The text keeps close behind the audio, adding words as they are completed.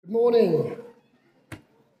Morning.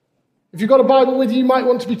 If you've got a Bible with you, you might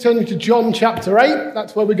want to be turning to John chapter 8.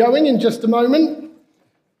 That's where we're going in just a moment.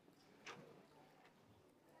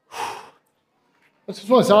 I just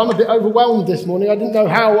want to say I'm a bit overwhelmed this morning. I didn't know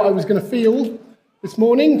how I was going to feel this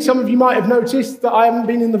morning. Some of you might have noticed that I haven't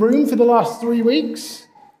been in the room for the last 3 weeks.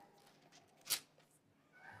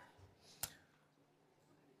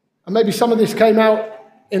 And maybe some of this came out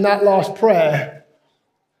in that last prayer.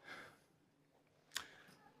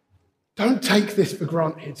 Don't take this for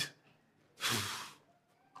granted.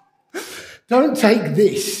 Don't take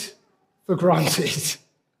this for granted.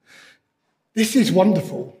 This is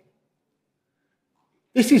wonderful.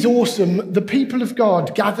 This is awesome. The people of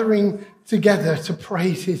God gathering together to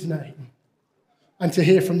praise his name and to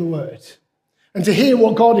hear from the word and to hear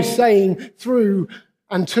what God is saying through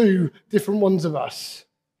and to different ones of us.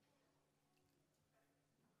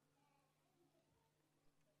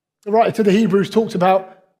 The writer to the Hebrews talks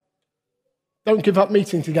about don't give up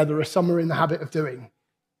meeting together as some are in the habit of doing,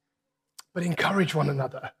 but encourage one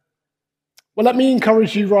another. Well, let me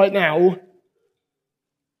encourage you right now.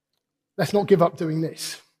 Let's not give up doing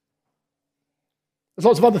this. There's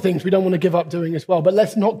lots of other things we don't want to give up doing as well, but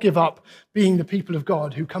let's not give up being the people of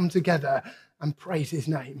God who come together and praise his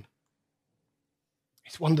name.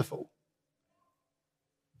 It's wonderful.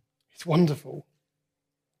 It's wonderful.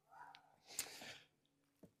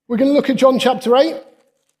 We're going to look at John chapter 8.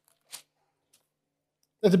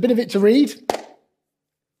 There's a bit of it to read.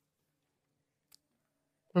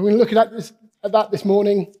 We're going to look at that this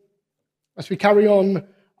morning as we carry on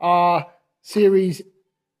our series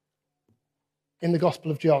in the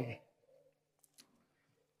Gospel of John.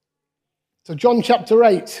 So John chapter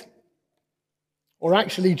 8, or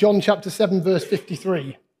actually John chapter 7, verse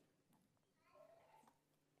 53.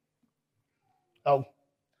 Oh,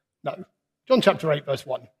 no. John chapter 8, verse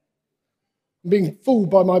 1. I'm being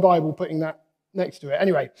fooled by my Bible putting that next to it.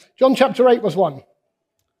 Anyway, John chapter 8 was 1,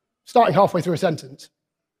 starting halfway through a sentence.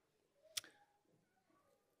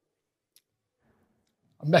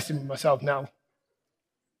 I'm messing with myself now.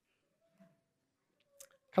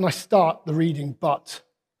 Can I start the reading? But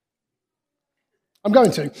I'm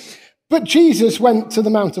going to. But Jesus went to the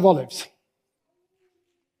Mount of Olives.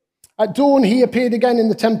 At dawn, he appeared again in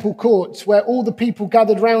the temple courts where all the people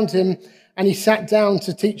gathered round him, and he sat down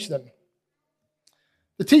to teach them.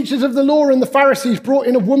 The teachers of the law and the Pharisees brought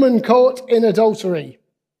in a woman caught in adultery.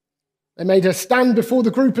 They made her stand before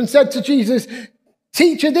the group and said to Jesus,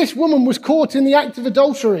 "Teacher, this woman was caught in the act of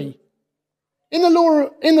adultery. In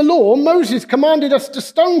the law, Moses commanded us to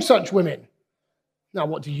stone such women. Now,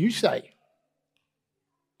 what do you say?"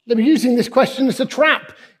 They were using this question as a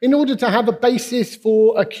trap in order to have a basis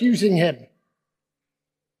for accusing him.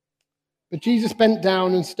 But Jesus bent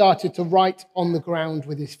down and started to write on the ground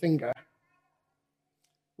with his finger.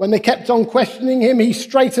 When they kept on questioning him, he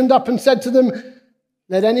straightened up and said to them,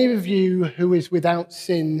 "Let any of you who is without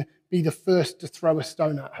sin be the first to throw a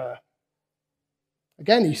stone at her."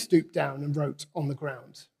 Again, he stooped down and wrote on the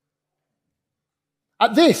ground.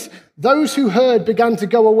 At this, those who heard began to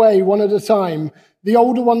go away one at a time, the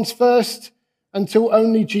older ones first, until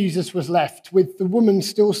only Jesus was left, with the woman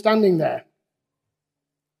still standing there.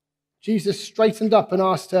 Jesus straightened up and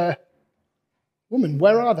asked her, "Woman,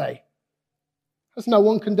 where are they? Has no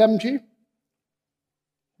one condemned you?"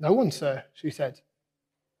 "No one, sir," she said.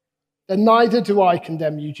 "Then neither do I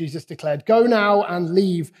condemn you," Jesus declared. "Go now and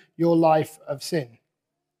leave your life of sin."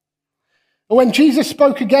 And when Jesus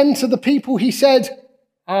spoke again to the people, he said,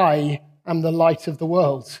 "I am the light of the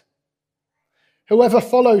world. Whoever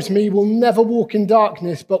follows me will never walk in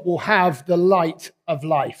darkness, but will have the light of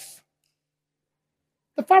life."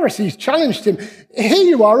 The Pharisees challenged him. "Here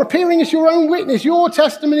you are, appearing as your own witness. Your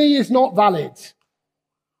testimony is not valid."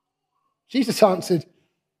 Jesus answered,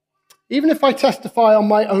 "Even if I testify on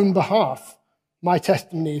my own behalf, my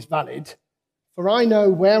testimony is valid, for I know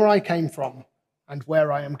where I came from and where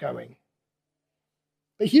I am going.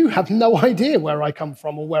 But you have no idea where I come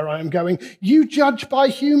from or where I am going. You judge by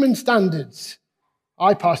human standards.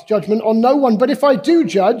 I pass judgment on no one, but if I do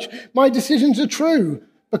judge, my decisions are true,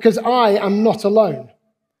 because I am not alone.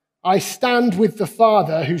 I stand with the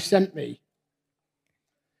Father who sent me.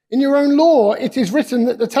 In your own law, it is written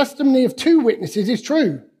that the testimony of 2 witnesses is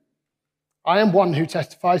true. I am one who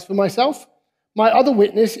testifies for myself. My other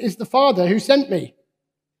witness is the Father who sent me."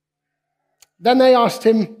 Then they asked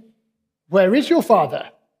him, "Where is your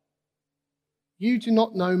Father?" "You do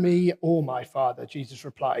not know me or my Father," Jesus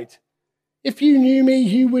replied. "If you knew me,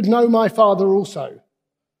 you would know my Father also."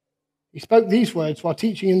 He spoke these words while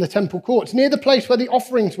teaching in the temple courts, near the place where the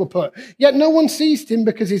offerings were put. Yet no one seized him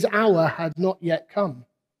because his hour had not yet come.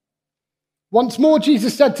 Once more,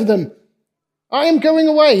 Jesus said to them, I am going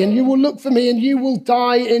away, and you will look for me, and you will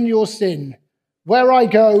die in your sin. Where I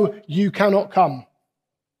go, you cannot come.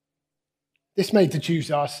 This made the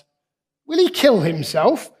Jews ask, will he kill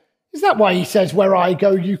himself? Is that why he says, where I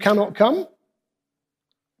go, you cannot come?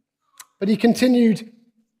 But he continued,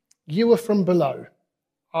 you are from below.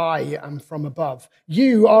 I am from above.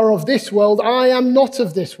 You are of this world. I am not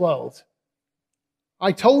of this world.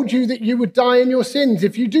 I told you that you would die in your sins.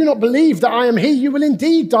 If you do not believe that I am he, you will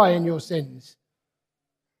indeed die in your sins.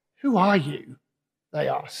 Who are you? They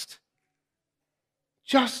asked.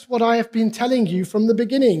 Just what I have been telling you from the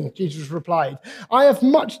beginning, Jesus replied. I have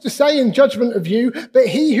much to say in judgment of you, but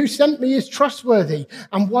he who sent me is trustworthy,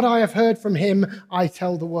 and what I have heard from him I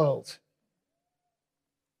tell the world.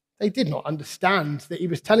 They did not understand that he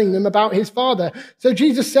was telling them about his Father. So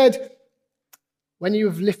Jesus said, when you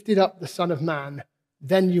have lifted up the Son of Man,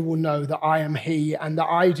 then you will know that I am he, and that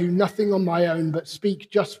I do nothing on my own, but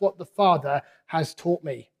speak just what the Father has taught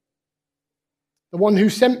me. The one who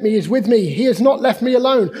sent me is with me. He has not left me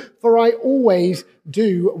alone, for I always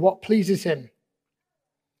do what pleases him.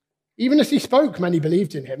 Even as he spoke, many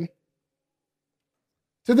believed in him.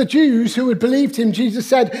 To the Jews who had believed him, Jesus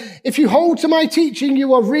said, if you hold to my teaching,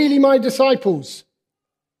 you are really my disciples.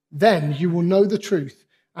 Then you will know the truth,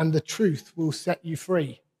 and the truth will set you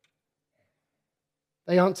free.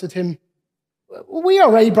 They answered him, we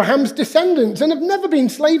are Abraham's descendants and have never been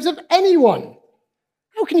slaves of anyone.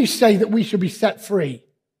 How can you say that we shall be set free?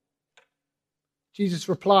 Jesus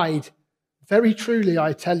replied, very truly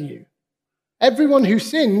I tell you, everyone who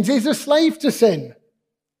sins is a slave to sin.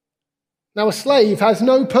 Now a slave has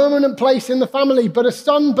no permanent place in the family, but a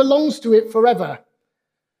son belongs to it forever.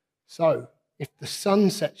 So if the Son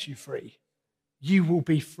sets you free, you will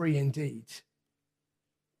be free indeed.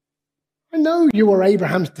 I know you are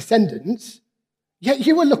Abraham's descendants, yet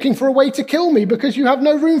you are looking for a way to kill me because you have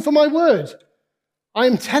no room for my word. I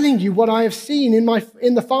am telling you what I have seen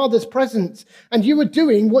in the Father's presence, and you are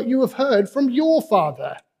doing what you have heard from your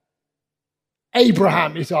father.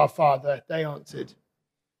 Abraham is our father, they answered.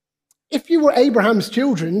 If you were Abraham's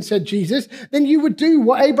children, said Jesus, then you would do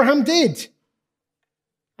what Abraham did.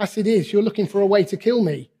 As it is, you're looking for a way to kill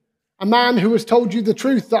me, a man who has told you the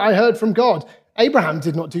truth that I heard from God. Abraham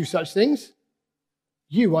did not do such things.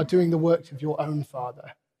 You are doing the works of your own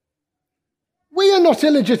father. We are not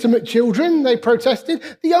illegitimate children, they protested.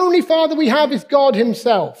 The only father we have is God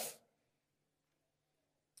himself.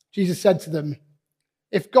 Jesus said to them,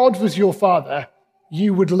 if God was your father,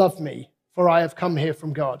 you would love me, for I have come here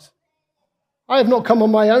from God. I have not come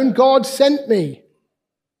on my own. God sent me.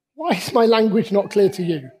 Why is my language not clear to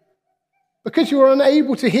you? Because you are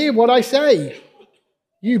unable to hear what I say.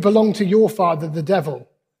 You belong to your father, the devil,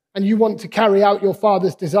 and you want to carry out your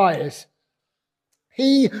father's desires.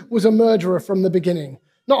 He was a murderer from the beginning,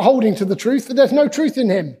 not holding to the truth, for there's no truth in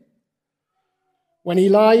him. When he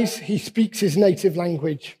lies, he speaks his native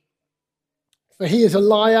language, for he is a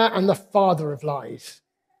liar and the father of lies.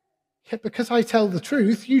 Yet because I tell the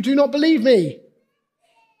truth, you do not believe me.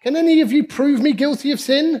 Can any of you prove me guilty of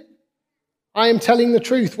sin? I am telling the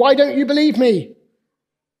truth. Why don't you believe me?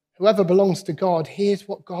 Whoever belongs to God hears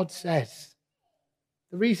what God says.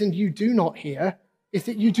 The reason you do not hear is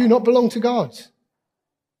that you do not belong to God.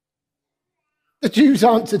 The Jews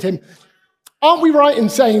answered him, aren't we right in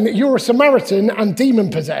saying that you're a Samaritan and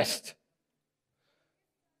demon-possessed?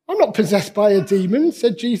 I'm not possessed by a demon,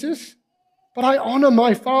 said Jesus, but I honor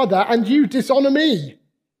my Father and you dishonor me.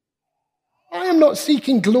 I am not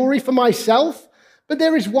seeking glory for myself, but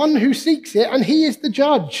there is one who seeks it, and he is the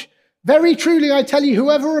judge. Very truly, I tell you,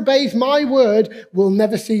 whoever obeys my word will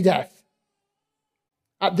never see death.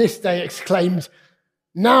 At this they exclaimed,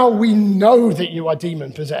 now we know that you are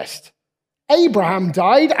demon-possessed. Abraham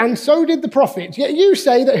died, and so did the prophets, yet you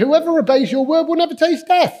say that whoever obeys your word will never taste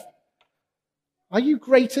death. Are you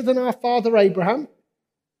greater than our father Abraham?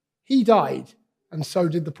 He died, and so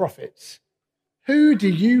did the prophets. Who do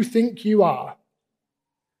you think you are?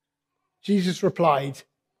 Jesus replied,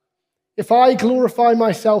 if I glorify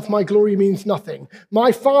myself, my glory means nothing.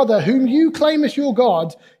 My Father, whom you claim as your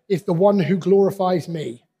God, is the one who glorifies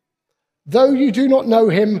me. Though you do not know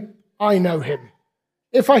him, I know him.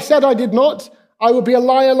 If I said I did not, I would be a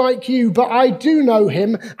liar like you, but I do know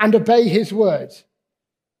him and obey his word.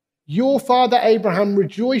 Your father Abraham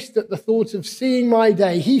rejoiced at the thought of seeing my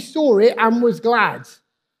day. He saw it and was glad.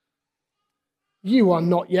 You are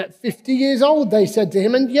not yet 50 years old, they said to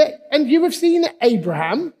him, and you have seen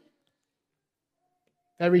Abraham?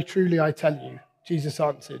 Very truly I tell you, Jesus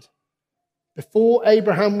answered, before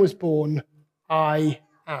Abraham was born, I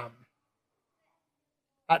am.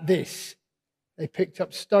 At this, They picked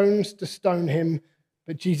up stones to stone him,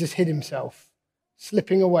 but Jesus hid himself,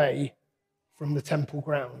 slipping away from the temple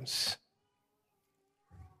grounds.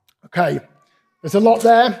 Okay, there's a lot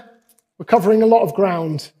there. We're covering a lot of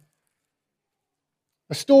ground.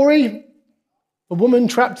 A story, a woman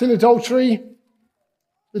trapped in adultery,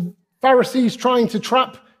 the Pharisees trying to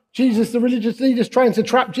trap Jesus, the religious leaders trying to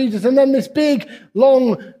trap Jesus, and then this big,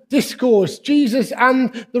 long discourse, Jesus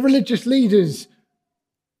and the religious leaders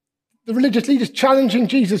challenging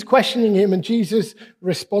Jesus, questioning him, and Jesus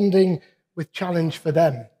responding with challenge for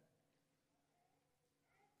them.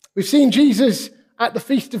 We've seen Jesus at the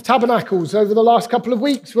Feast of Tabernacles over the last couple of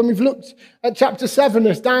weeks when we've looked at chapter 7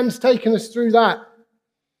 as Dan's taken us through that.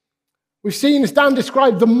 We've seen, as Dan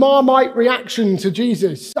described, the Marmite reaction to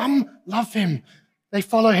Jesus. Some love him. They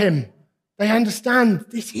follow him. They understand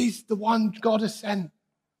this is the one God has sent.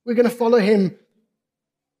 We're going to follow him.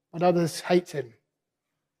 But others hate him.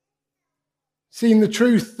 Seeing the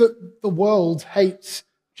truth that the world hates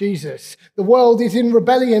Jesus. The world is in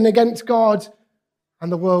rebellion against God, and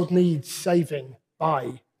the world needs saving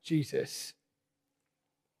by Jesus.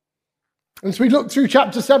 And as we look through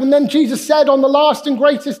chapter 7, then Jesus said on the last and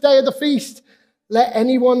greatest day of the feast, "Let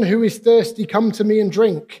anyone who is thirsty come to me and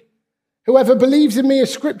drink. Whoever believes in me,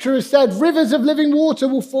 as Scripture has said, rivers of living water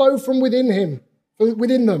will flow from within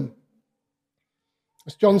them."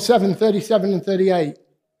 That's John 7, 37 and 38.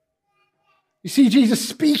 You see Jesus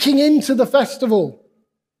speaking into the festival.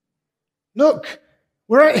 Look,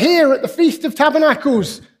 we're here at the Feast of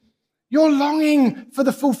Tabernacles. You're longing for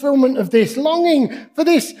the fulfillment of this, longing for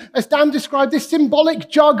this, as Dan described, this symbolic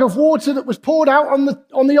jug of water that was poured out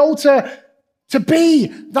on the altar to be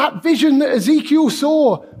that vision that Ezekiel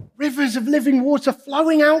saw. Rivers of living water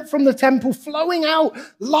flowing out from the temple, flowing out,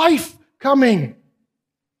 life coming.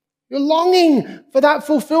 You're longing for that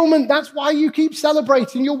fulfillment. That's why you keep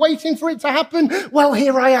celebrating. You're waiting for it to happen. Well,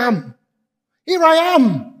 here I am. Here I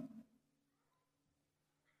am.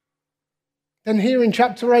 Then here in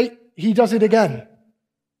chapter 8, he does it again.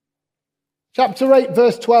 Chapter 8,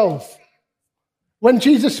 verse 12. When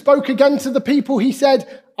Jesus spoke again to the people, he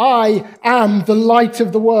said, "I am the light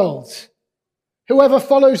of the world. Whoever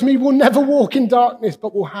follows me will never walk in darkness,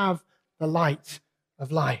 but will have the light of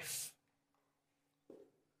life."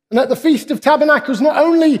 And at the Feast of Tabernacles, not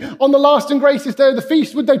only on the last and greatest day of the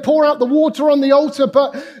feast would they pour out the water on the altar,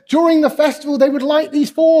 but during the festival they would light these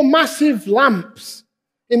 4 massive lamps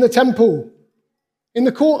in the temple, in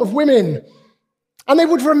the court of women. And they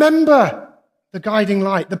would remember the guiding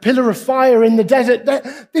light, the pillar of fire in the desert.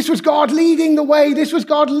 This was God leading the way. This was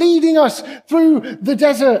God leading us through the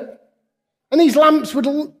desert. And these lamps would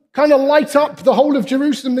kind of light up the whole of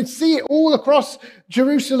Jerusalem. They'd see it all across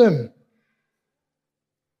Jerusalem.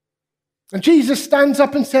 And Jesus stands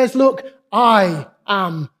up and says, "Look, I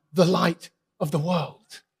am the light of the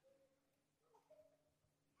world."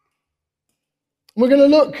 And we're going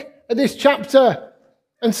to look at this chapter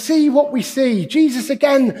and see what we see. Jesus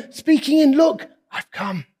again speaking in, "Look, I've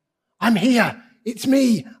come. I'm here. It's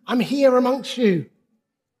me. I'm here amongst you."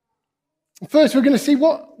 First, we're going to see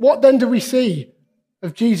what then do we see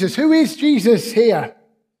of Jesus? Who is Jesus here?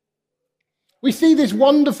 We see this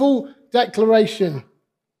wonderful declaration.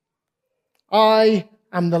 "I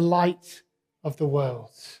am the light of the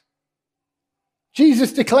world."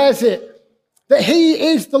 Jesus declares it, that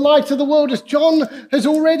he is the light of the world, as John has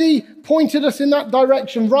already pointed us in that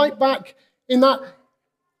direction, right back in that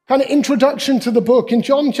kind of introduction to the book, in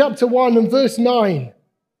John chapter 1 and verse 9.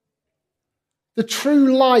 The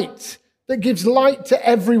true light that gives light to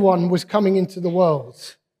everyone was coming into the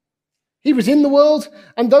world. He was in the world,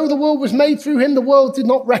 and though the world was made through him, the world did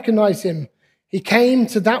not recognize him. He came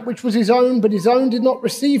to that which was his own, but his own did not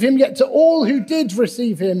receive him. Yet to all who did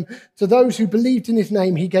receive him, to those who believed in his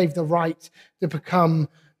name, he gave the right to become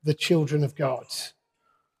the children of God.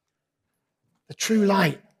 The true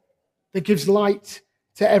light that gives light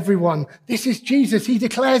to everyone. This is Jesus. He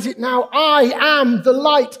declares it now. "I am the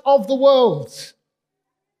light of the world."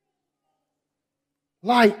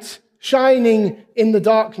 Light shining in the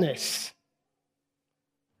darkness.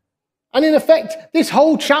 And in effect, this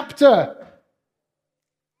whole chapter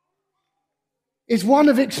is one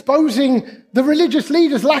of exposing the religious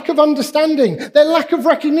leaders' lack of understanding, their lack of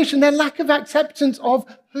recognition, their lack of acceptance of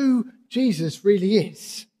who Jesus really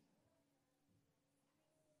is.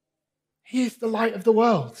 He is the light of the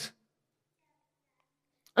world.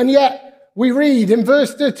 And yet, we read in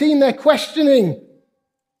verse 13, they're questioning.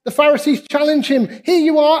 The Pharisees challenge him. "Here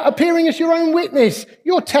you are, appearing as your own witness.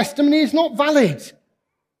 Your testimony is not valid."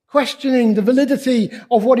 Questioning the validity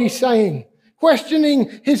of what he's saying.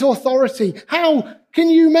 questioning his authority. How can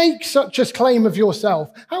you make such a claim of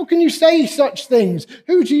yourself? How can you say such things?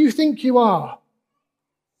 Who do you think you are?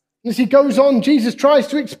 As he goes on, Jesus tries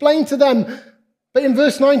to explain to them. But in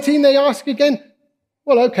verse 19, they ask again,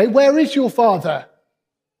 well, okay, where is your Father?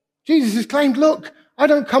 Jesus has claimed, look, I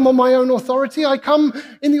don't come on my own authority. I come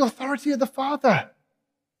in the authority of the Father.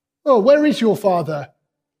 Oh, where is your Father?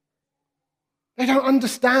 They don't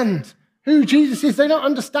understand who Jesus is. They don't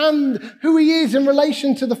understand who he is in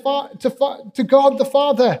relation to God the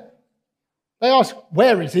Father. They ask,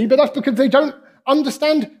 where is he? But that's because they don't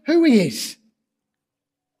understand who he is.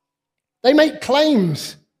 They make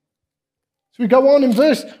claims. So we go on in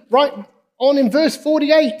verse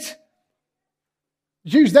 48. The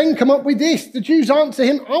Jews then come up with this. The Jews answer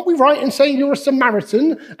him, aren't we right in saying you're a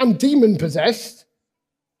Samaritan and demon-possessed?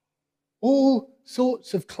 All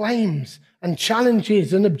sorts of claims and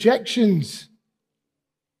challenges and objections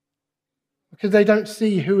because they don't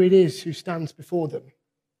see who it is who stands before them.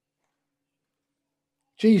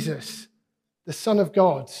 Jesus, the Son of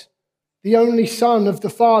God, the only Son of the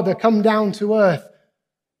Father, come down to earth,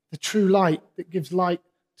 the true light that gives light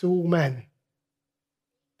to all men,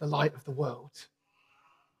 the light of the world.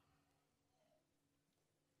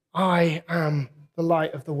 I am the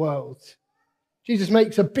light of the world. Jesus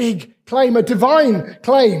makes a big claim, a divine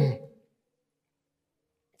claim.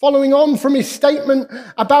 Following on from his statement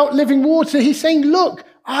about living water, he's saying, look,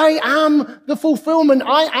 I am the fulfillment.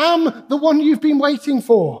 I am the one you've been waiting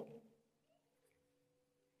for.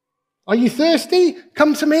 Are you thirsty?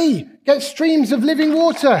 Come to me. Get streams of living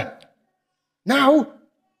water. Now,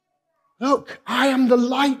 look, I am the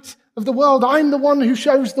light of the world. I'm the one who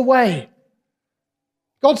shows the way.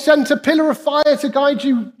 God sent a pillar of fire to guide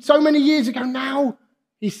you so many years ago. Now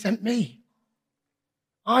he sent me.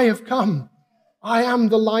 I have come. I am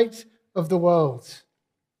the light of the world.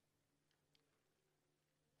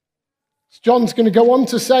 John's going to go on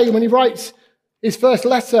to say when he writes his first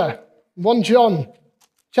letter, 1 John,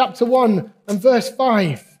 chapter 1 and verse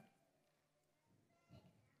 5.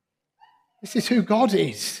 This is who God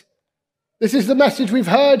is. This is the message we've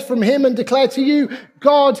heard from him and declare to you.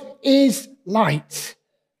 God is light.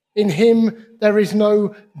 In him there is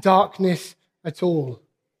no darkness at all.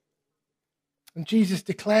 And Jesus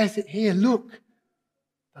declares it here. Look,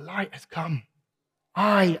 the light has come.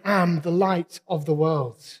 I am the light of the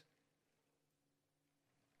world.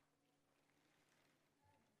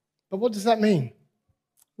 But what does that mean?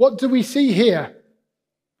 What do we see here?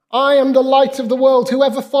 I am the light of the world.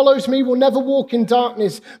 Whoever follows me will never walk in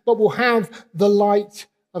darkness, but will have the light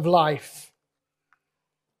of life.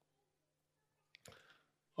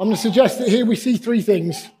 I'm going to suggest that here we see three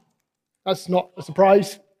things. That's not a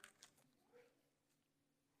surprise.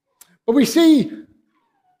 But we see,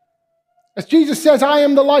 as Jesus says, I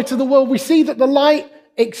am the light of the world, we see that the light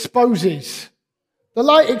exposes. The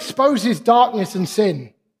light exposes darkness and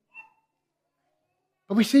sin.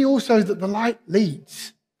 But we see also that the light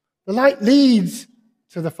leads. The light leads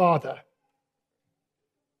to the Father.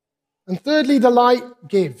 And thirdly, the light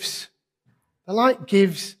gives. The light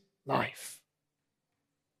gives life.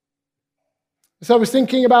 So I was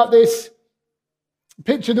thinking about this. The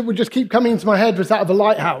picture that would just keep coming into my head was that of a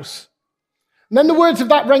lighthouse. And then the words of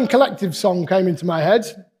that Wren Collective song came into my head.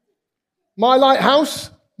 My lighthouse,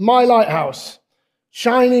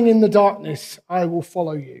 shining in the darkness, I will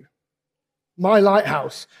follow you. My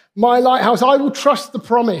lighthouse, I will trust the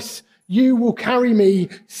promise. You will carry me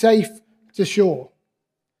safe to shore.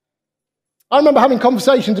 I remember having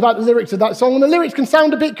conversations about the lyrics of that song, and the lyrics can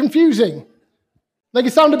sound a bit confusing. They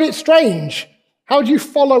can sound a bit strange. How do you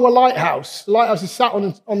follow a lighthouse? The lighthouse is sat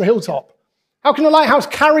on the hilltop. How can a lighthouse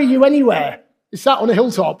carry you anywhere? It's sat on a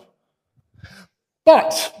hilltop.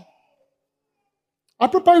 But I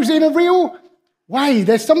propose in a real way,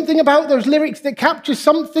 there's something about those lyrics that captures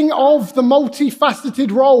something of the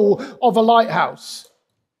multifaceted role of a lighthouse.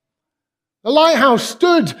 The lighthouse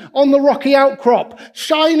stood on the rocky outcrop,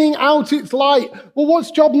 shining out its light. Well,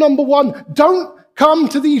 what's job number one? Don't come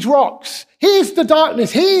to these rocks. Here's the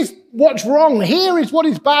darkness. Here's what's wrong. Here is what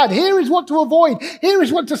is bad. Here is what to avoid. Here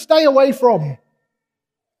is what to stay away from.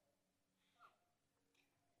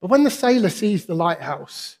 But when the sailor sees the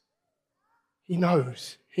lighthouse, he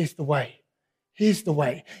knows, here's the way. Here's the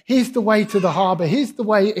way. Here's the way to the harbour. Here's the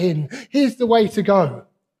way in. Here's the way to go.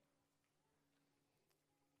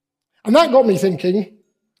 And that got me thinking,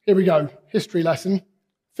 here we go, history lesson,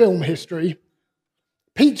 film history.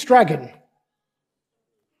 Pete's Dragon.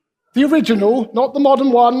 The original, not the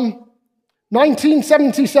modern one,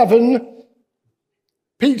 1977,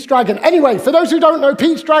 Pete's Dragon. Anyway, for those who don't know,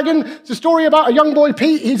 Pete's Dragon, it's a story about a young boy,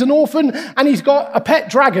 Pete. He's an orphan, and he's got a pet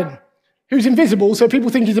dragon. who's invisible, so people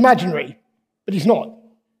think he's imaginary, but he's not.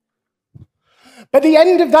 But the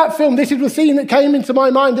end of that film, this is the scene that came into my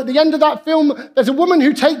mind. At the end of that film, there's a woman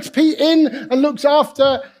who takes Pete in and looks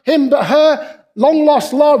after him, but her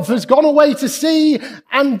long-lost love has gone away to sea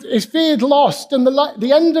and is feared lost. And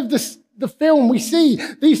the end of the film, we see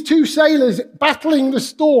these two sailors battling the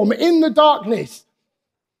storm in the darkness.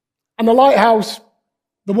 And the lighthouse,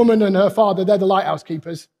 the woman and her father, they're the lighthouse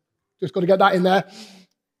keepers. Just got to get that in there.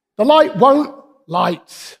 The light won't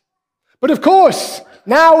light. But of course,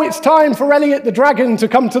 now it's time for Elliot the dragon to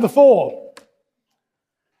come to the fore.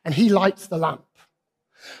 And he lights the lamp.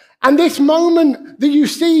 And this moment that you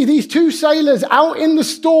see these two sailors out in the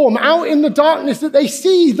storm, out in the darkness, that they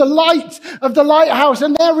see the light of the lighthouse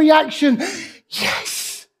and their reaction,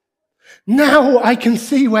 yes, now I can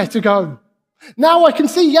see where to go. Now I can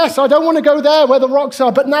see, yes, I don't want to go there where the rocks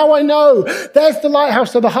are, but now I know there's the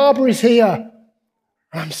lighthouse, so the harbour is here.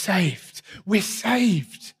 And I'm saved. We're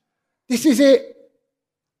saved. This is it.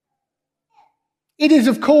 It is,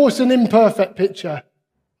 of course, an imperfect picture.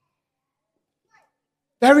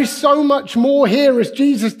 There is so much more here as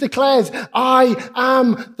Jesus declares, I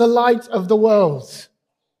am the light of the world.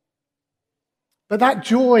 But that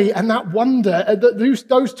joy and that wonder that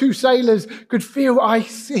those two sailors could feel, I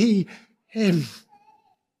see him.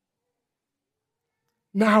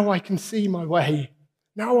 Now I can see my way.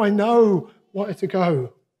 Now I know where to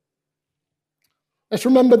go. Let's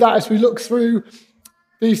remember that as we look through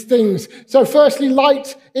these things. So firstly,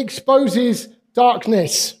 light exposes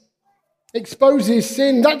darkness, exposes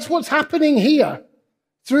sin. That's what's happening here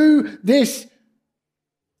through this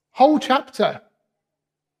whole chapter.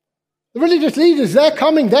 The religious leaders, they're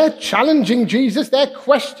coming, they're challenging Jesus, they're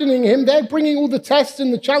questioning him, they're bringing all the tests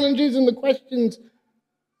and the challenges and the questions.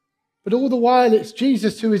 But all the while, it's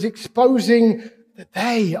Jesus who is exposing that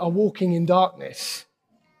they are walking in darkness,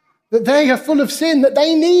 that they are full of sin, that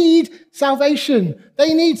they need salvation,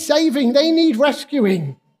 they need saving, they need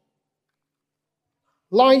rescuing.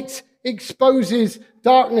 Light exposes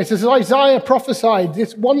darkness, as Isaiah prophesied,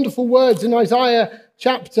 these wonderful words in Isaiah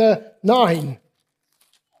chapter 9.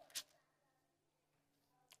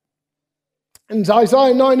 And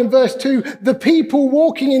Isaiah 9 and verse 2, the people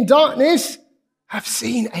walking in darkness have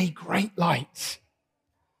seen a great light.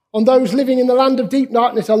 On those living in the land of deep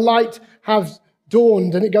darkness, a light has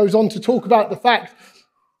dawned. And it goes on to talk about the fact,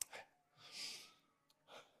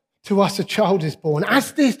 to us a child is born.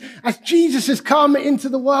 As Jesus has come into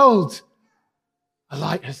the world, a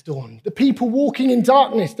light has dawned. The people walking in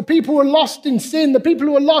darkness, the people who are lost in sin, the people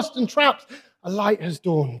who are lost and trapped, a light has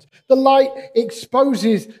dawned. The light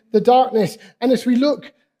exposes the darkness. And as we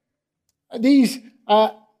look at these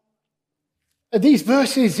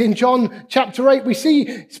verses in John chapter 8, we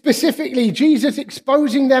see specifically Jesus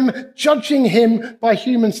exposing them, judging him by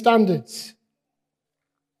human standards.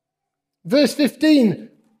 Verse 15,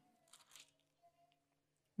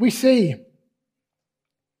 we see,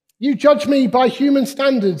 you judge me by human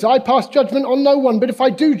standards. I pass judgment on no one, but if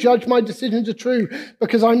I do judge, my decisions are true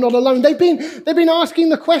because I'm not alone. They've been asking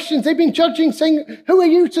the questions. They've been judging, saying, who are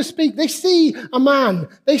you to speak? They see a man.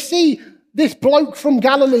 They see this bloke from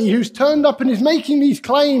Galilee who's turned up and is making these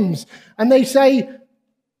claims. And they say,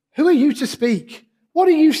 who are you to speak? What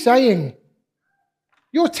are you saying?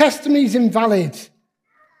 Your testimony is invalid.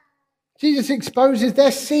 Jesus exposes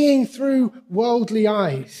they're seeing through worldly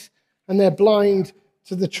eyes and they're blind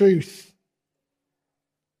to the truth.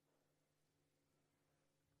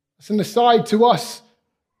 As an aside to us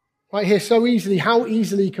right here so easily, how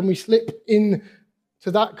easily can we slip into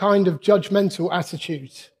that kind of judgmental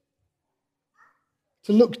attitude?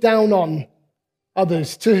 To look down on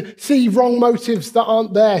others, to see wrong motives that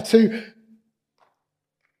aren't there, to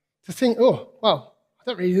think, oh, well, I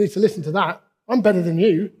don't really need to listen to that. I'm better than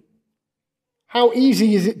you. How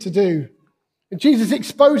easy is it to do? And Jesus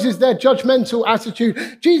exposes their judgmental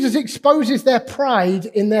attitude. Jesus exposes their pride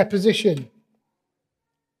in their position.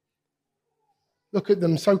 Look at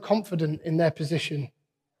them, so confident in their position.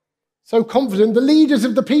 So confident. The leaders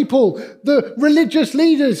of the people, the religious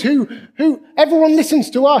leaders who everyone listens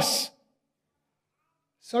to us.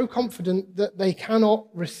 So confident that they cannot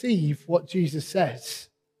receive what Jesus says.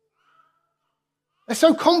 They're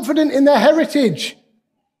so confident in their heritage.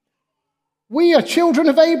 We are children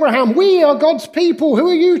of Abraham. We are God's people. Who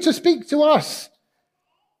are you to speak to us?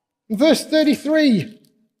 In verse 33,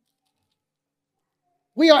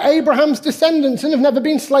 we are Abraham's descendants and have never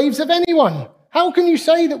been slaves of anyone. How can you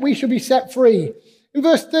say that we should be set free? In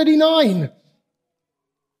verse 39,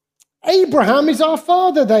 Abraham is our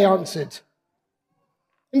father, they answered.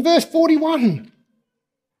 In verse 41,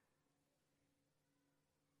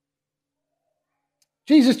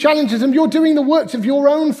 Jesus challenges them, you're doing the works of your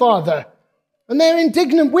own father. And they're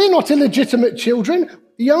indignant. We're not illegitimate children.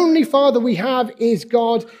 The only father we have is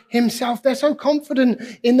God himself. They're so confident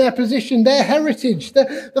in their position, their heritage,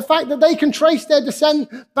 the fact that they can trace their descent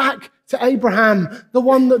back to Abraham,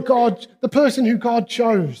 the person who God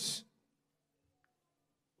chose.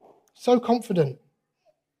 So confident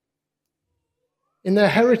in their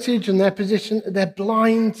heritage and their position, they're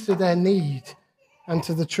blind to their need and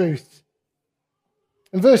to the truth.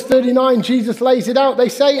 In verse 39, Jesus lays it out. They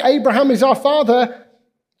say, Abraham is our father.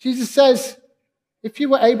 Jesus says, if you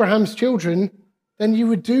were Abraham's children, then you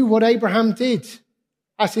would do what Abraham did.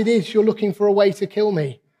 As it is, you're looking for a way to kill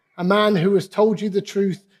me, a man who has told you the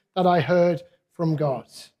truth that I heard from God.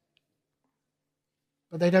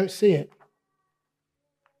 But they don't see it.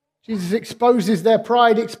 Jesus exposes their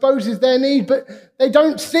pride, exposes their need, but they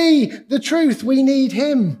don't see the truth. We need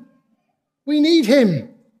him. We need him.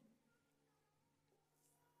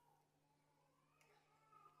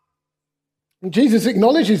 And Jesus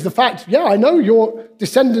acknowledges the fact, yeah, I know you're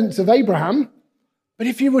descendants of Abraham, but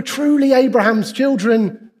if you were truly Abraham's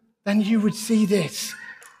children, then you would see this.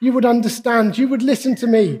 You would understand. You would listen to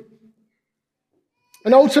me.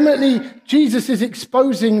 And ultimately, Jesus is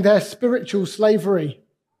exposing their spiritual slavery,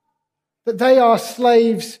 that they are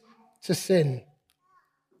slaves to sin.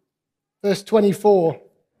 Verse 24,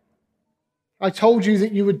 I told you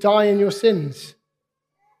that you would die in your sins.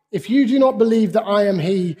 If you do not believe that I am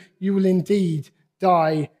he, you will indeed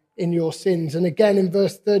die in your sins. And again in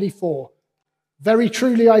verse 34, very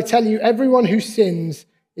truly I tell you, everyone who sins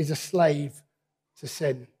is a slave to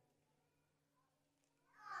sin.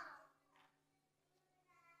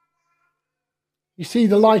 You see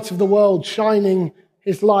the light of the world shining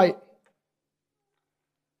his light,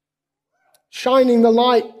 shining the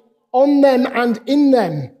light on them and in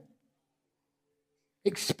them,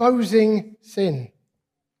 exposing sin.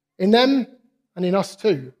 In them and in us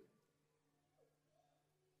too.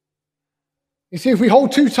 You see, if we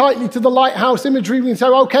hold too tightly to the lighthouse imagery, we can say,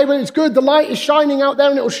 okay, well, it's good. The light is shining out there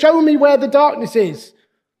and it will show me where the darkness is.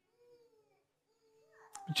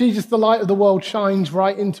 Jesus, the light of the world, shines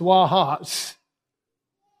right into our hearts.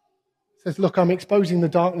 Says, look, I'm exposing the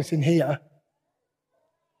darkness in here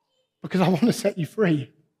because I want to set you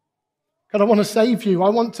free. God, I want to save you. I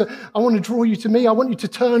want to draw you to me. I want you to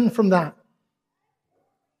turn from that.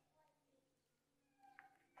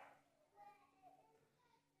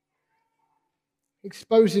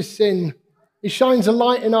 Exposes sin. He shines a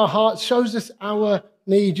light in our hearts, shows us our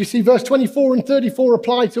need. You see, verse 24 and 34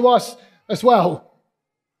 apply to us as well.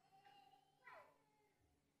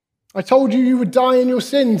 I told you would die in your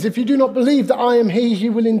sins. If you do not believe that I am he,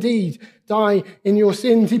 you will indeed die in your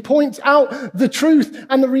sins. He points out the truth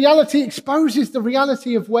and the reality, exposes the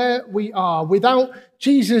reality of where we are. Without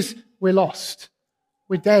Jesus, we're lost.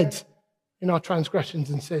 We're dead in our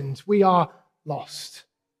transgressions and sins. We are lost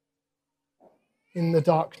in the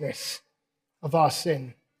darkness of our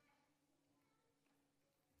sin.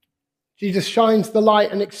 Jesus shines the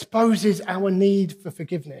light and exposes our need for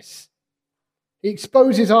forgiveness. He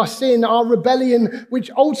exposes our sin, our rebellion,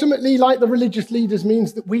 which ultimately, like the religious leaders,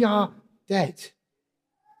 means that we are dead.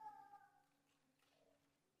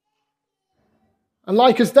 And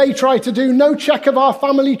like as they try to do, no check of our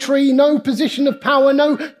family tree, no position of power,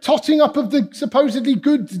 no totting up of the supposedly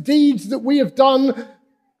good deeds that we have done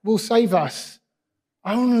will save us.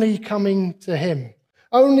 Only coming to him,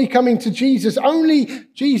 only coming to Jesus, only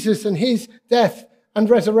Jesus and his death and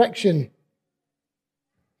resurrection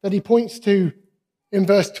that he points to in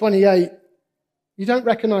verse 28. You don't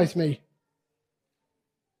recognize me.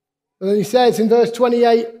 And then he says in verse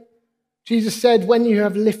 28, Jesus said, when you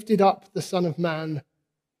have lifted up the Son of Man,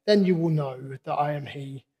 then you will know that I am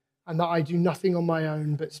he, and that I do nothing on my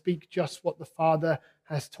own, but speak just what the Father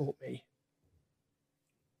has taught me.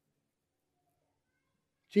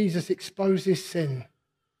 Jesus exposes sin,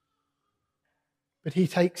 but he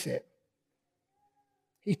takes it.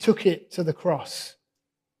 He took it to the cross.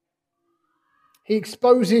 He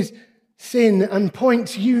exposes sin and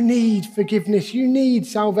points, you need forgiveness, you need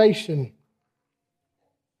salvation.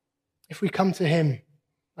 If we come to him,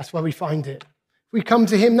 that's where we find it. If we come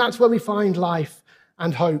to him, that's where we find life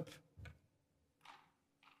and hope.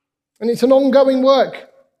 And it's an ongoing work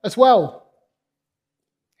as well.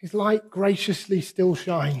 His light graciously still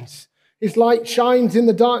shines. His light shines in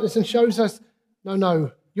the darkness and shows us,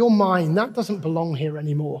 no, you're mine. That doesn't belong here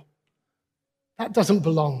anymore. That doesn't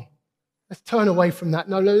belong. Let's turn away from that.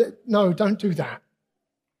 No, don't do that.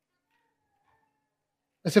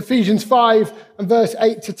 As Ephesians 5 and verse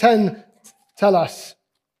 8 to 10 tell us.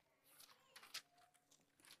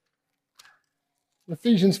 In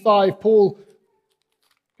Ephesians 5, Paul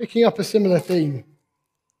Picking up a similar theme.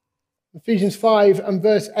 Ephesians 5 and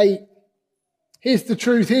verse 8. Here's the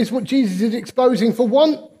truth. Here's what Jesus is exposing. For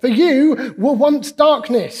you were once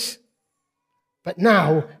darkness, but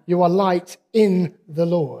now you are light in the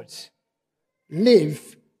Lord.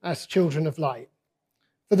 Live as children of light.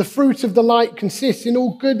 For the fruit of the light consists in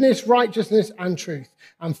all goodness, righteousness, and truth,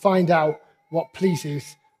 and find out what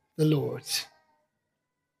pleases the Lord.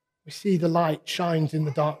 We see the light shines in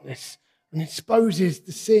the darkness and exposes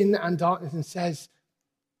the sin and darkness and says,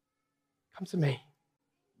 come to me.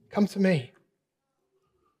 Come to me.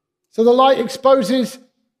 So the light exposes,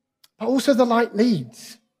 but also the light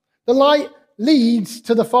leads. The light leads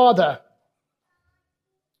to the Father.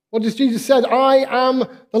 What does Jesus say? I am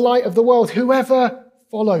the light of the world. Whoever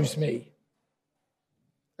follows me.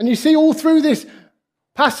 And you see all through this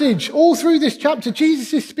passage, all through this chapter,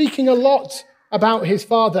 Jesus is speaking a lot about his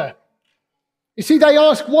Father. You see, they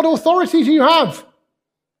ask, what authority do you have?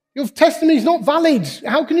 Your testimony is not valid.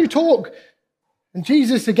 How can you talk? And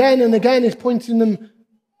Jesus again and again is pointing them,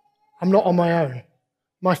 I'm not on my own.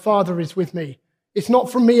 My Father is with me. It's not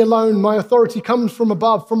from me alone. My authority comes from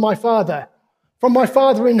above, from my Father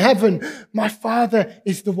in heaven. My Father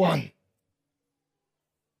is the one.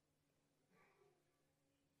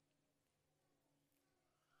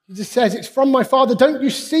 Jesus says, it's from my Father. Don't you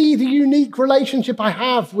see the unique relationship I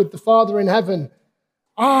have with the Father in heaven?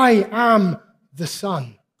 I am the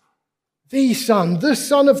Son, the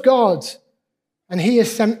Son of God, and he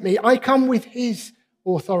has sent me. I come with his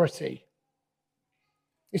authority.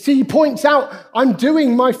 You see, he points out, I'm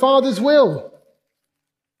doing my Father's will.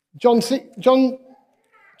 John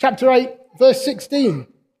chapter 8, verse 16.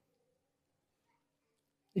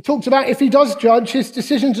 He talks about if he does judge, his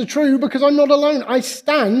decisions are true because I'm not alone. I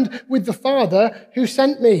stand with the Father who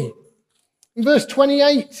sent me. In verse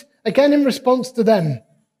 28, again in response to them,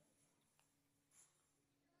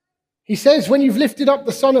 he says, when you've lifted up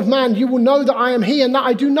the Son of Man, you will know that I am he and that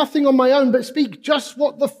I do nothing on my own but speak just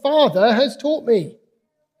what the Father has taught me.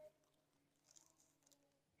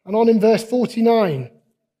 And on in verse 49,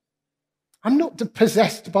 I'm not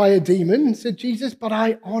possessed by a demon, said Jesus, but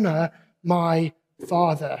I honor my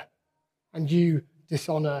Father, and you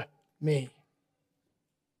dishonor me.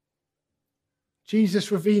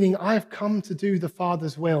 Jesus revealing, I have come to do the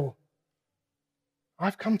Father's will.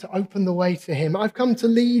 I've come to open the way to him. I've come to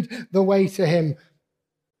lead the way to him.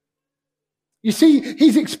 You see,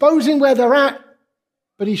 he's exposing where they're at,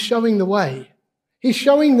 but he's showing the way. He's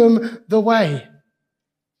showing them the way.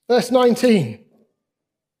 Verse 19.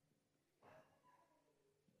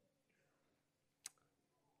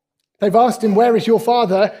 They've asked him, where is your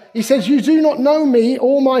Father? He says, you do not know me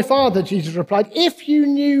or my Father, Jesus replied. If you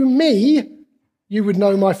knew me, you would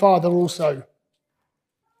know my Father also.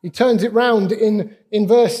 He turns it round in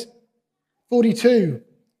verse 42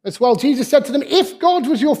 as well. Jesus said to them, if God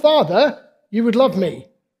was your Father, you would love me,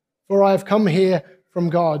 for I have come here from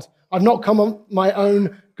God. I've not come on my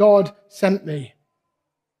own. God sent me.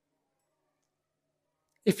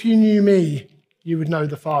 If you knew me, you would know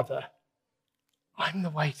the Father. I'm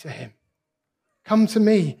the way to him. Come to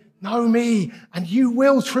me, know me, and you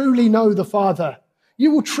will truly know the Father.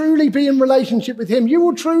 You will truly be in relationship with him. You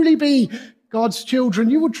will truly be God's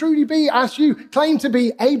children. You will truly be, as you claim to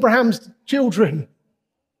be, Abraham's children.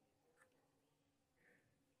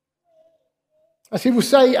 As he will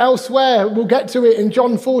say elsewhere, we'll get to it in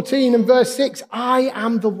John 14 and verse 6, I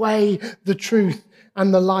am the way, the truth,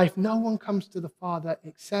 and the life. No one comes to the Father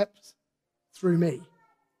except through me.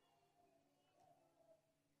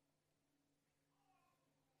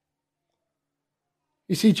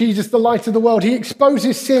 You see, Jesus, the light of the world, he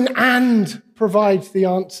exposes sin and provides the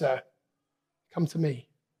answer. Come to me.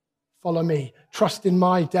 Follow me. Trust in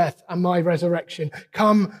my death and my resurrection.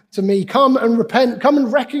 Come to me. Come and repent. Come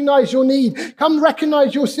and recognize your need. Come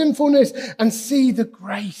recognize your sinfulness and see the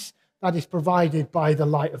grace that is provided by the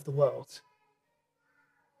light of the world.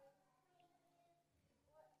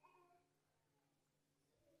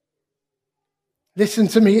 Listen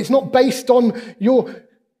to me. It's not based on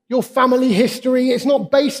your family history. It's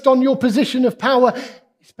not based on your position of power.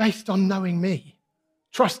 It's based on knowing me,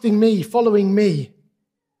 trusting me, following me,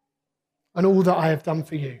 and all that I have done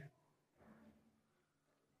for you.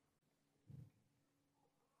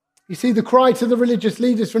 You see, the cry to the religious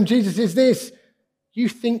leaders from Jesus is this: you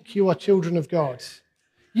think you are children of God.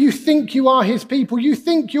 You think you are his people. You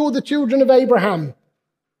think you're the children of Abraham.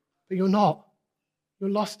 But you're not. You're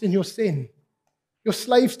lost in your sin. You're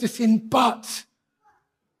slaves to sin, but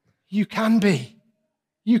you can be.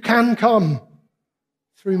 You can come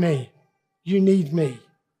through me. You need me.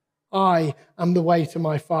 I am the way to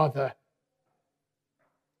my Father.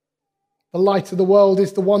 The light of the world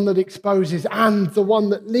is the one that exposes and the one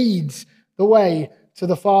that leads the way to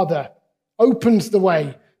the Father, opens the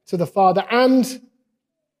way to the Father. And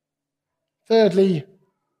thirdly,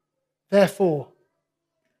 therefore,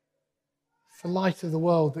 it's the light of the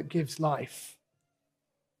world that gives life.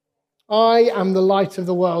 I am the light of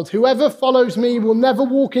the world. Whoever follows me will never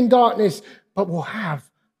walk in darkness, but will have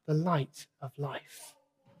the light of life.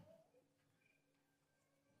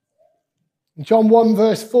 In John 1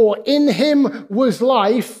 verse 4, in him was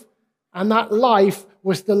life, and that life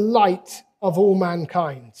was the light of all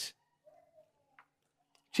mankind.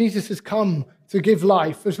 Jesus has come to give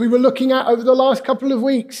life. As we were looking at over the last couple of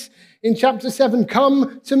weeks in chapter 7,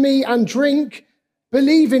 come to me and drink,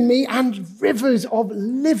 believe in me, and rivers of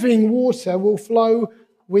living water will flow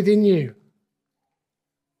within you.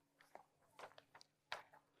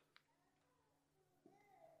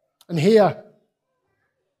 And here,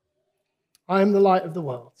 I am the light of the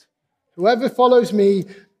world. Whoever follows me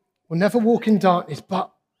will never walk in darkness,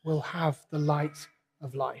 but will have the light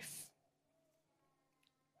of life.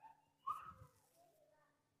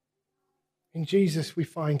 In Jesus, we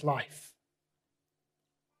find life.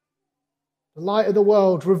 The light of the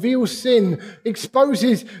world reveals sin,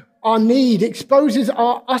 exposes our need, exposes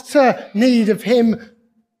our utter need of him.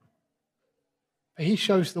 But he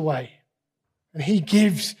shows the way, and he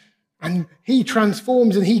gives, and he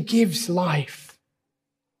transforms, and he gives life.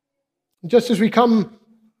 And just as we come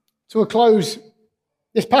to a close,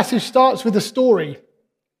 this passage starts with a story.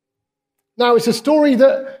 Now, it's a story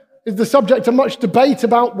that is the subject of much debate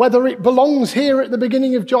about whether it belongs here at the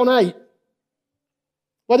beginning of John 8,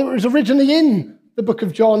 whether it was originally in the book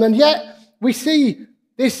of John. And yet, we see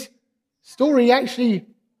this story actually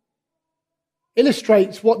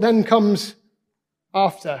illustrates what then comes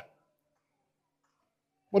after.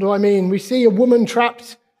 What do I mean? We see a woman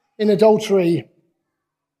trapped in adultery.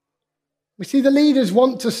 We see the leaders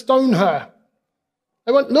want to stone her.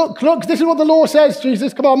 They want, look, this is what the law says,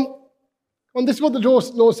 Jesus, come on, this is what the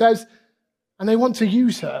law says. And they want to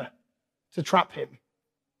use her to trap him.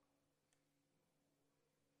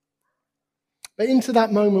 But into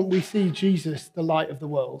that moment, we see Jesus, the light of the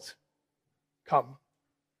world, come.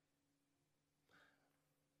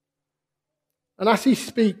 And as he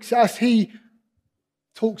speaks, as he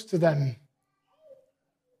talks to them,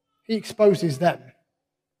 he exposes them.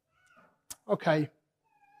 Okay.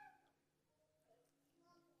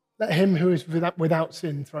 Let him who is without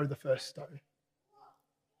sin throw the first stone.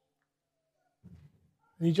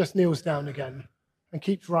 And he just kneels down again and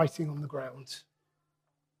keeps writing on the ground.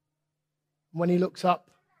 When he looks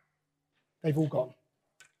up, they've all gone.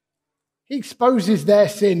 He exposes their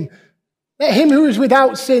sin. Let him who is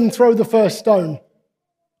without sin throw the first stone.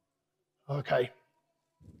 Okay.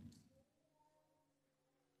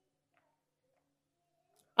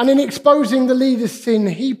 And in exposing the leader's sin,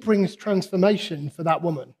 he brings transformation for that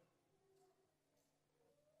woman.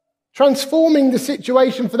 Transforming the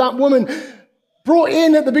situation for that woman, brought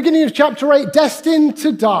in at the beginning of chapter 8, destined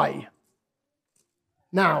to die.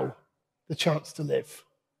 Now, the chance to live.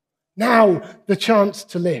 Now, the chance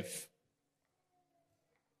to live.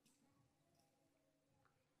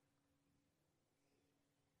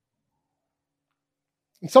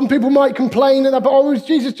 And some people might complain that, oh, is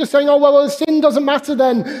Jesus just saying, oh, well, sin doesn't matter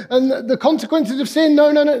then, and the consequences of sin,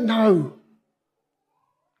 no.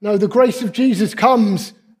 No, the grace of Jesus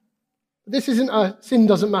comes. This isn't a sin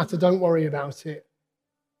doesn't matter, don't worry about it.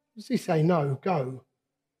 Does he say, no, go.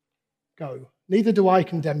 Neither do I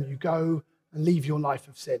condemn you. Go and leave your life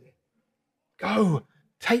of sin. Go,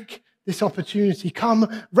 take this opportunity. Come,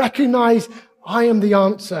 recognize I am the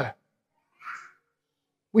answer.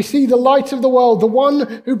 We see the light of the world, the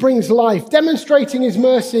one who brings life, demonstrating his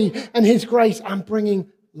mercy and his grace and bringing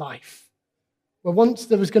life. Where once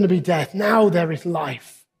there was going to be death, now there is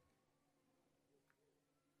life.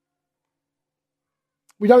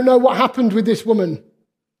 We don't know what happened with this woman,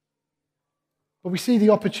 but we see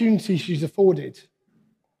the opportunity she's afforded.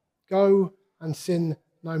 Go and sin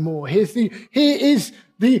no more. Here is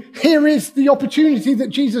the opportunity that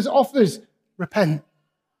Jesus offers. Repent.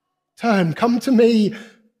 Turn. Come to me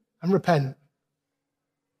and repent.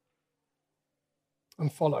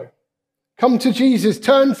 And follow. Come to Jesus.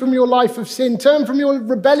 Turn from your life of sin. Turn from your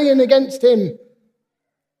rebellion against him.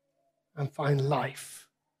 And find life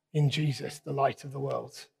in Jesus, the light of the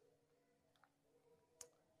world.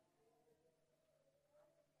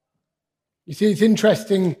 You see, it's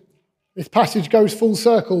interesting. This passage goes full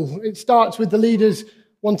circle. It starts with the leaders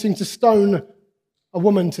wanting to stone a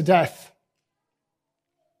woman to death.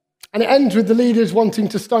 And it ends with the leaders wanting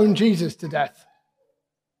to stone Jesus to death.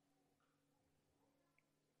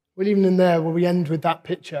 Well, even in there, where we end with that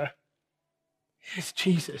picture, Here's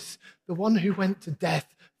Jesus, the one who went to death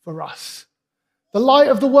for us. The light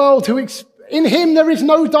of the world, in him there is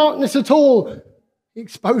no darkness at all. He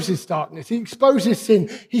exposes darkness. He exposes sin.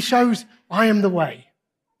 He shows, I am the way.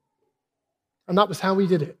 And that was how he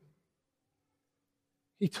did it.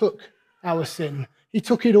 He took our sin. He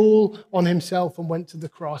took it all on himself and went to the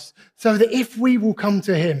cross, so that if we will come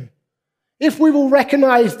to him, if we will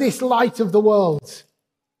recognize this light of the world,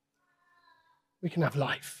 we can have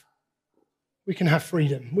life. We can have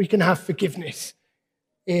freedom. We can have forgiveness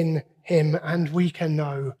in him, and we can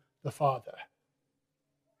know the Father.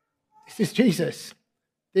 This is Jesus.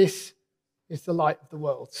 This is the light of the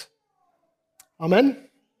world. Amen.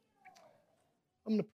 I'm going to